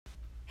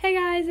Hey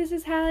guys, this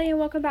is Hallie and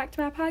welcome back to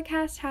my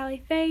podcast,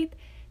 Hallie Faith.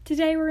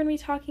 Today we're going to be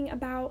talking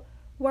about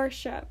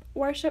worship.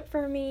 Worship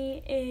for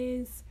me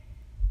is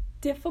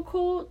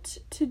difficult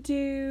to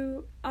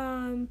do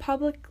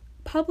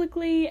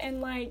publicly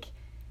and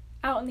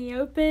out in the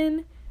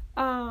open.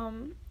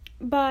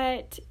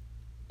 But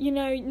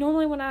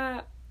normally when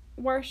I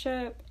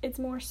worship, it's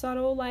more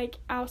subtle.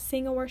 I'll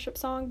sing a worship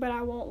song, but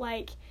I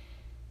won't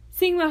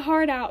sing my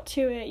heart out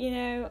to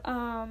it,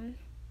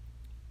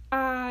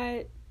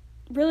 I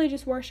really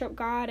just worship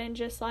God and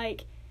just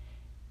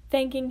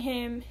thanking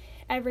Him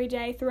every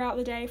day throughout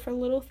the day for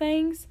little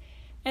things.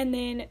 And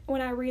then when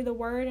I read the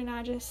Word and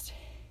I just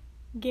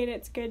get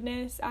its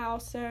goodness, I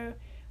also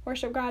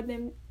worship God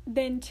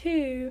then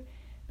too,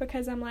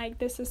 because I'm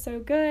this is so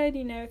good,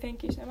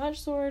 thank you so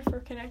much, Lord, for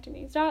connecting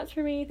these dots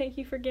for me. Thank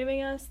you for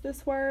giving us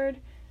this Word.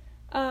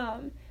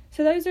 So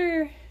those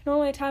are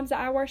normally times that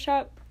I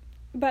worship,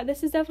 but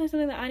this is definitely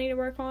something that I need to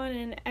work on,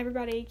 and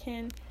everybody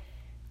can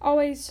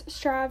always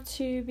strive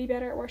to be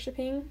better at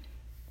worshiping.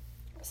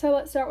 So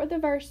let's start with the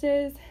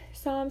verses.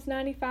 Psalms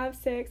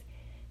 95:6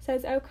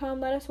 says, "O come,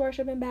 let us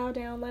worship and bow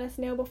down. Let us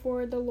kneel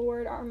before the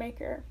Lord our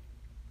Maker."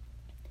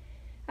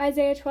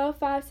 Isaiah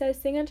 12:5 says,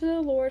 "Sing unto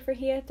the Lord, for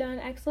He hath done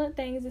excellent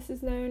things. This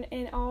is known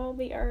in all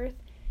the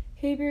earth."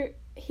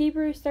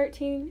 Hebrews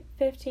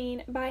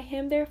 13:15, "By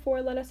Him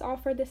therefore let us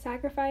offer the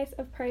sacrifice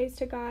of praise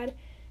to God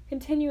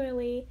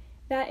continually,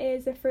 that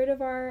is the fruit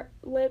of our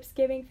lips,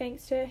 giving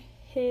thanks to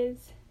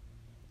His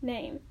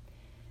name."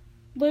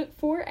 Luke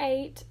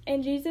 4:8,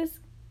 "And Jesus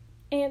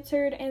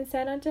answered and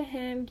said unto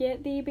him,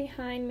 Get thee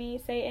behind me,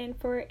 Satan,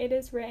 for it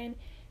is written,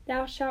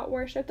 Thou shalt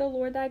worship the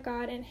Lord thy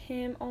God, and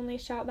Him only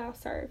shalt thou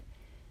serve."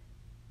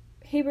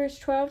 Hebrews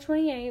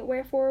 12:28,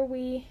 "Wherefore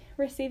we,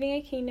 receiving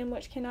a kingdom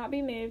which cannot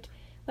be moved,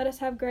 let us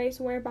have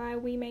grace whereby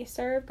we may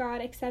serve God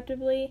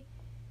acceptably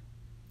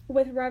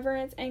with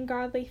reverence and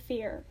godly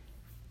fear."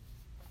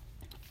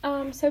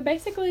 So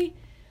basically,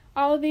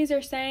 all of these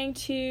are saying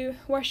to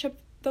worship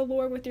the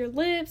Lord with your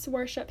lips,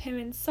 worship Him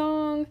in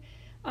song,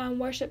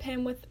 worship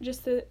Him with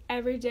just the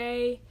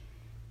everyday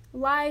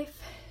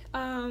life.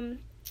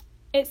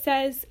 It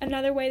says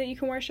another way that you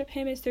can worship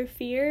Him is through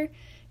fear.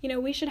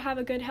 We should have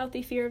a good,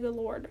 healthy fear of the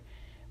Lord.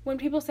 When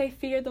people say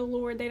fear the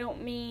Lord, they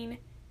don't mean,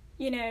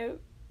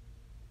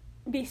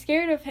 be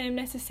scared of Him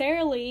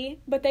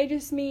necessarily, but they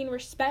just mean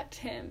respect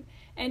Him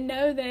and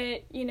know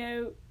that,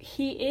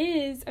 He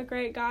is a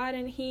great God,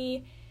 and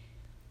He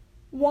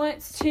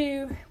wants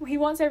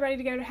everybody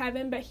to go to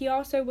heaven, but He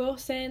also will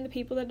send the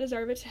people that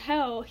deserve it to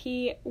hell.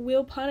 He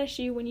will punish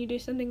you when you do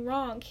something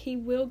wrong. He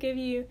will give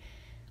you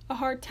a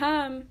hard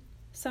time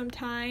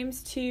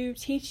sometimes to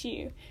teach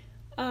you.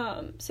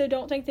 So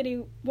don't think that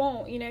He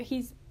won't.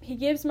 He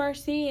gives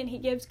mercy and He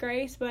gives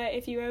grace, but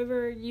if you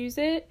overuse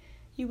it,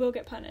 you will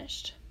get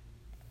punished.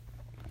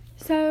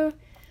 So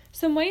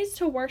some ways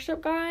to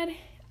worship God,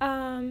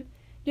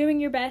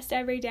 doing your best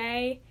every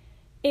day.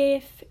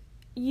 If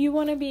you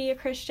want to be a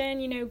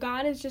Christian,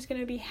 God is just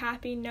going to be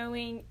happy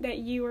knowing that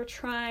you are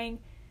trying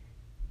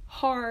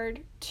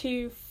hard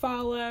to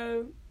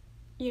follow,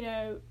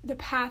 the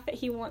path that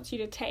He wants you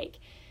to take.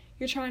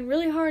 You're trying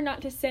really hard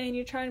not to sin.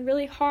 You're trying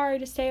really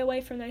hard to stay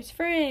away from those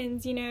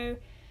friends, You're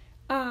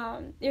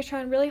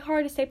trying really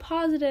hard to stay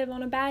positive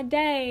on a bad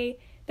day.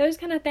 Those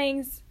kind of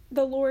things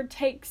the Lord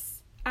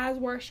takes as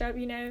worship,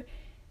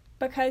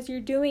 because you're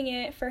doing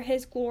it for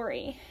His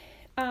glory.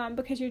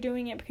 Because you're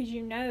doing it because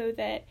you know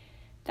that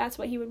that's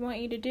what He would want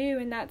you to do,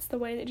 and that's the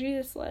way that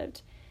Jesus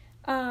lived.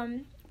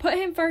 Put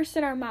Him first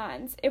in our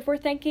minds. If we're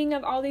thinking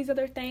of all these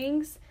other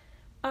things,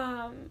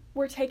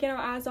 we're taking our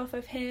eyes off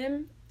of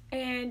Him,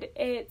 and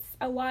it's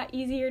a lot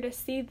easier to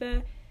see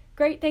the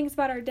great things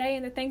about our day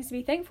and the things to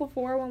be thankful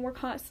for when we're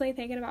constantly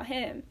thinking about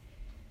Him.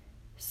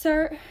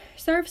 Serve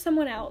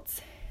someone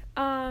else.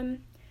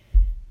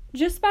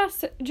 Just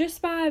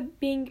by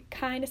being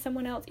kind to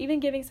someone else, even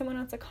giving someone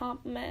else a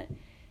compliment,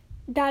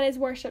 that is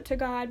worship to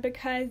God,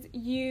 because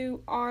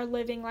you are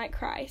living like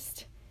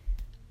Christ.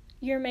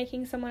 You're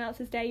making someone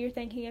else's day. You're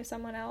thinking of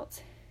someone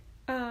else.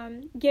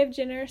 Give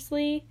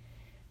generously.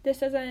 This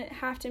doesn't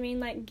have to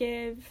mean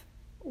give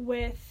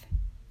with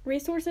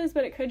resources,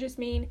 but it could just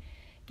mean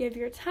give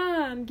your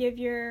time, give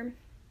your,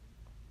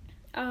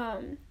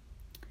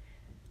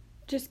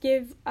 just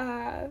give,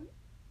 I'm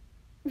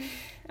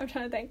trying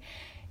to think.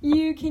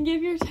 You can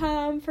give your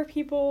time for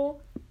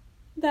people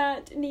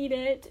that need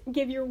it.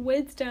 Give your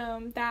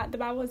wisdom that the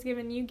Bible has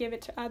given you, give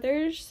it to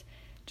others.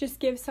 Just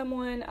give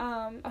someone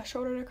a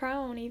shoulder to cry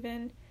on,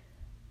 even.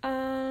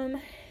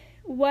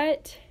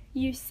 What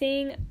you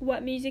sing,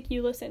 what music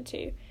you listen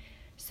to.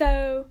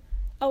 So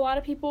a lot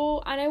of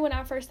people, I know when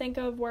I first think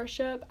of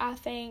worship, I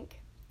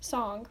think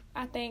song.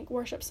 I think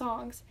worship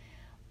songs.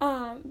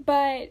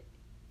 But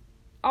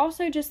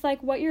also just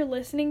what you're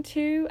listening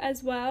to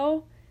as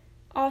well.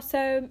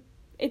 Also,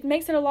 it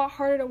makes it a lot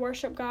harder to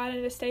worship God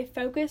and to stay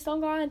focused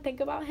on God and think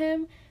about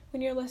Him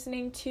when you're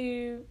listening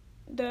to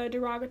the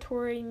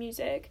derogatory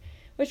music,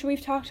 which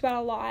we've talked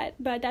about a lot,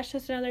 but that's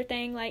just another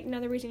thing,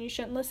 another reason you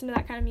shouldn't listen to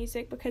that kind of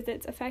music, because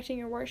it's affecting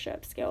your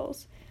worship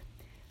skills.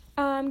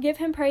 Give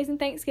him praise and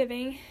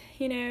thanksgiving.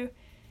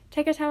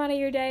 Take a time out of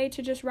your day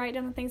to just write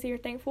down the things that you're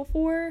thankful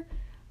for.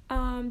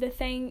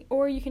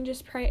 Or you can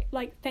just pray,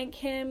 thank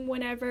him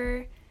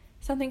whenever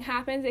something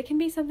happens. It can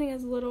be something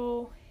as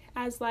little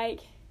as you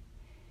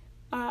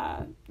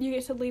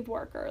get to leave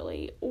work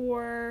early,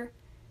 or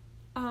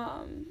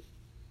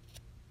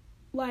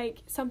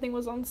something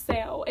was on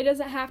sale. It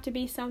doesn't have to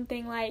be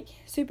something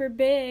super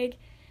big,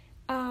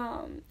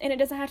 and it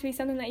doesn't have to be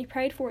something that you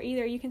prayed for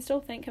either. You can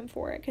still thank him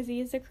for it, because he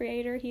is the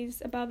creator.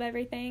 He's above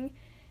everything,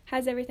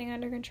 has everything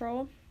under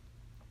control.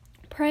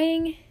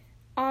 Praying,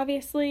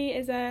 obviously,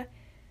 is a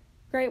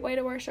great way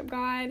to worship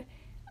God,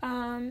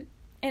 and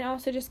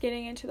also just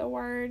getting into the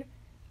Word.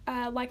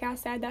 Like I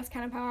said, that's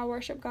kind of how I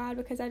worship God,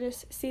 because I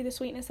just see the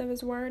sweetness of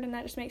His Word, and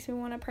that just makes me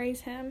want to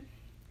praise Him.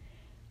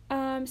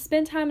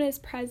 Spend time in His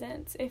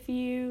presence. If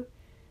you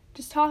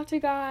just talk to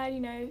God,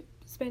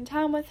 spend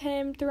time with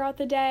Him throughout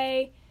the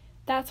day,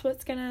 that's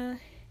what's going to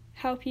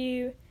help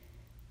you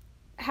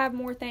have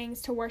more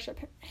things to worship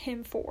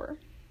Him for.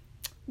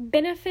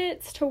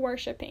 Benefits to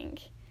worshiping.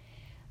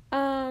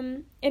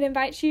 It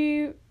invites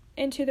you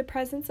into the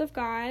presence of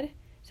God.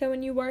 So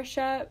when you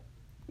worship,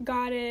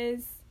 God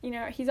is,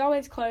 He's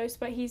always close,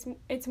 but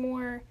it's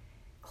more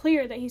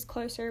clear that He's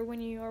closer when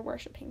you are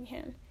worshiping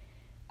Him.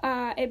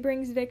 It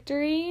brings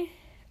victory.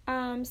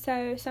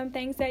 So some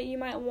things that you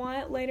might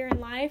want later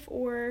in life,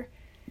 or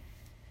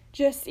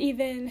just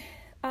even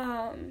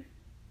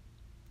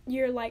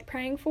you're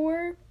praying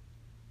for,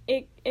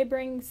 it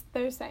brings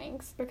those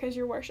things because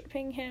you're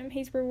worshiping Him.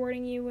 He's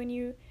rewarding you when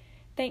you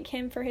thank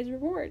Him for His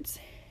rewards.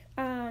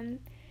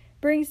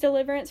 Brings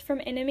deliverance from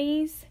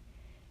enemies.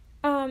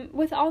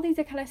 With all these,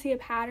 I kind of see a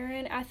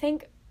pattern. I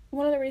think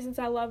one of the reasons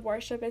I love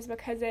worship is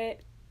because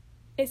it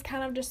is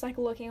kind of just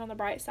looking on the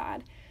bright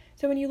side.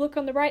 So when you look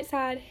on the bright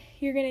side,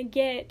 you're going to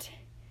get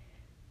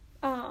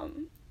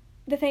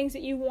the things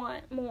that you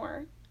want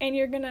more. And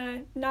you're going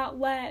to not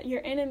let your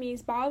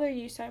enemies bother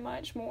you so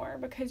much more,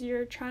 because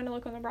you're trying to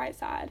look on the bright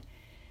side.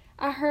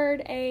 I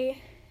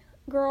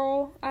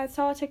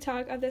saw a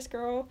TikTok of this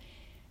girl.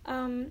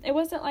 It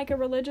wasn't a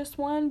religious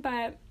one,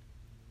 but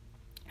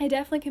it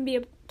definitely can be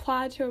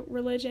applied to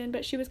religion.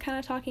 But she was kind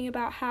of talking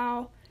about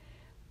how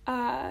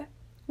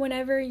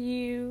whenever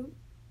you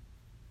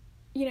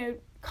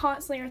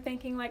constantly are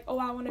thinking oh,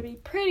 I want to be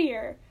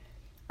prettier,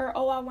 or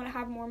oh, I want to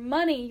have more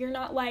money, you're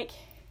not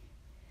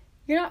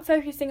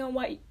focusing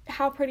on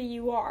how pretty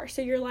you are,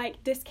 so you're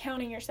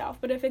discounting yourself.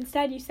 But if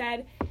instead you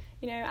said,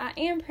 I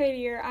am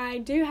prettier, I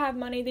do have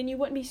money, then you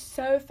wouldn't be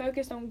so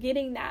focused on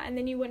getting that, and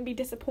then you wouldn't be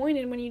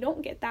disappointed when you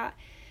don't get that.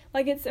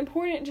 It's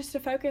important just to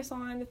focus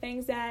on the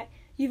things that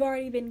you've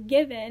already been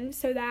given,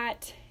 so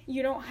that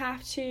you don't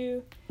have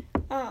to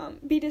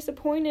be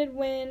disappointed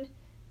when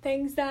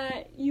things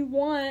that you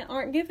want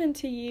aren't given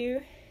to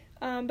you,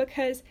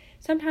 because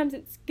sometimes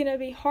it's going to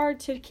be hard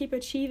to keep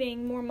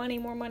achieving more money.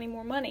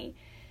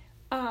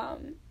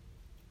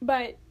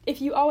 But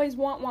if you always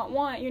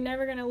want, you're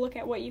never going to look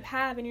at what you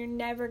have, and you're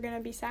never going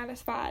to be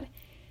satisfied.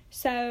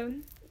 So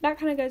that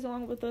kind of goes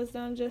along with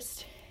wisdom,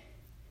 just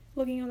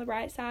looking on the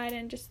bright side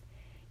and just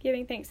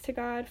giving thanks to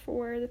God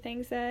for the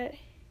things that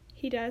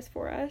He does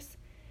for us.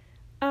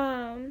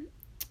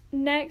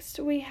 Next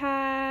we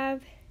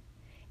have,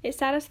 it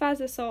satisfies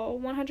the soul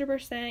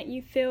 100%.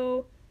 You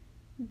feel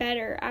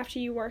better after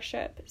you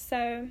worship.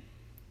 So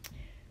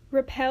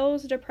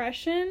repels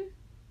depression.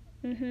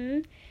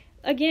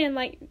 Again,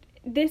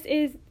 this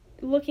is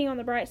looking on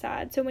the bright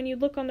side. So when you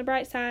look on the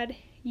bright side,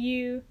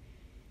 and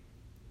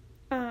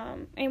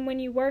when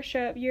you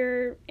worship,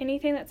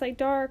 anything that's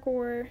dark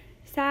or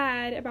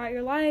sad about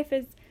your life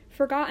is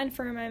forgotten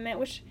for a moment,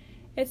 which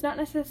it's not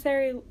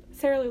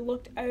necessarily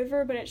looked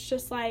over, but it's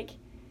just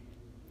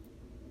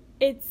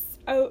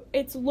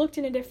it's looked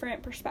in a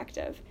different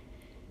perspective.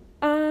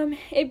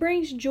 It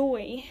brings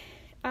joy.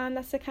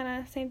 That's the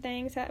kind of same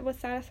thing with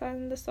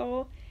satisfying the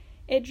soul.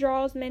 It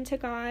draws men to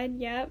God,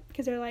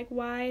 because they're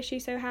why is she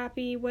so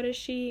happy? What is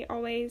she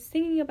always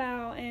singing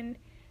about and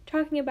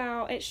talking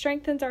about? It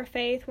strengthens our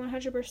faith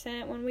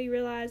 100% when we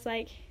realize,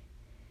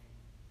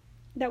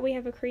 that we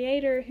have a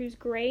creator who's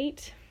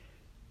great.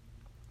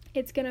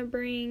 It's going to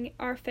bring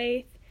our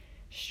faith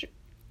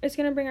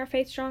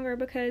stronger,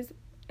 because,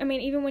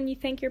 even when you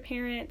thank your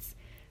parents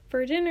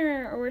for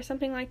dinner or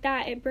something like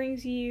that, it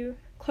brings you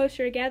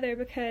closer together,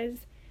 because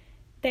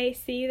they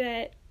see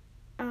that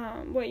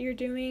what you're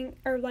doing,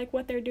 or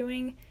what they're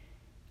doing,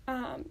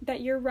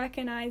 that you're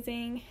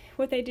recognizing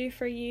what they do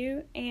for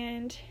you,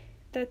 and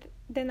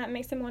then that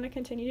makes them want to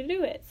continue to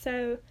do it.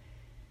 So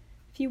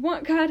if you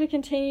want God to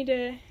continue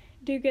to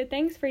do good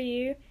things for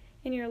you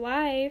in your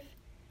life,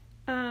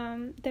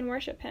 then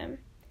worship Him.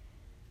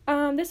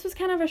 This was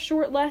kind of a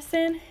short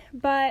lesson,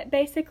 but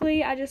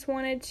basically I just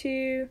wanted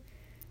to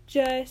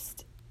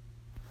just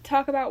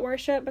talk about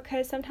worship,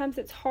 because sometimes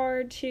it's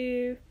hard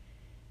to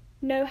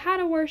know how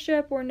to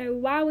worship or know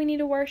why we need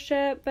to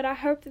worship, but I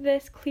hope that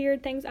this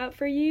cleared things up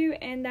for you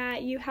and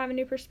that you have a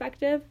new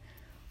perspective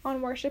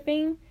on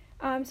worshiping.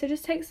 So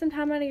just take some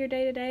time out of your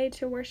day-to-day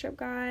to worship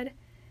God.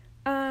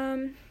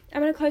 I'm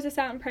going to close this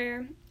out in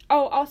prayer.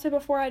 also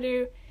before I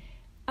do,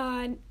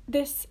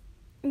 this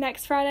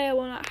next Friday I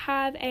will not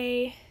have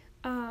a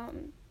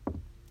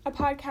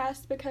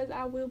podcast because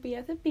I will be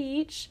at the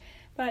beach,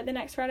 but the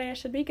next Friday I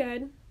should be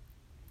good.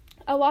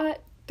 A lot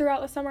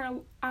throughout the summer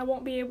I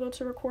won't be able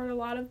to record a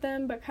lot of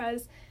them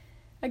because,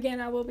 again,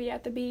 I will be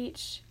at the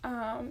beach.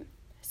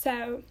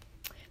 So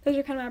those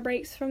are kind of my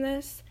breaks from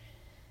this.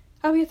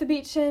 I'll be at the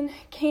beach and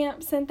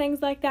camps and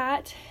things like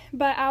that,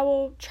 but I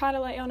will try to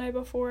let y'all know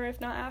before, if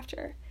not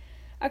after.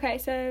 Okay,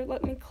 so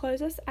let me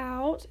close us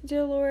out.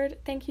 Dear Lord,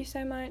 thank you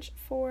so much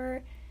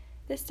for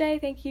this day.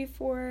 Thank you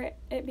for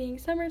it being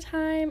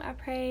summertime. I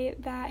pray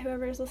that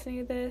whoever is listening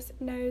to this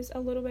knows a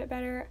little bit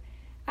better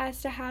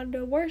as to how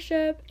to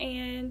worship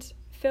and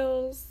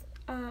feels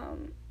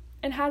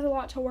and has a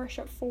lot to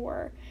worship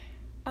for.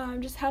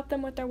 Just help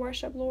them with their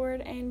worship,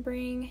 Lord,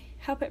 and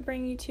help it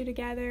bring you two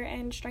together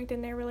and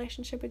strengthen their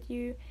relationship with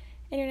you.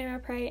 In your name I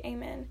pray,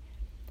 amen.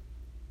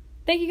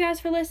 Thank you guys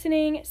for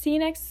listening.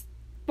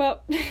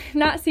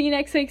 Not see you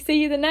next week.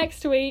 See you the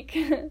next week.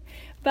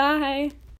 Bye.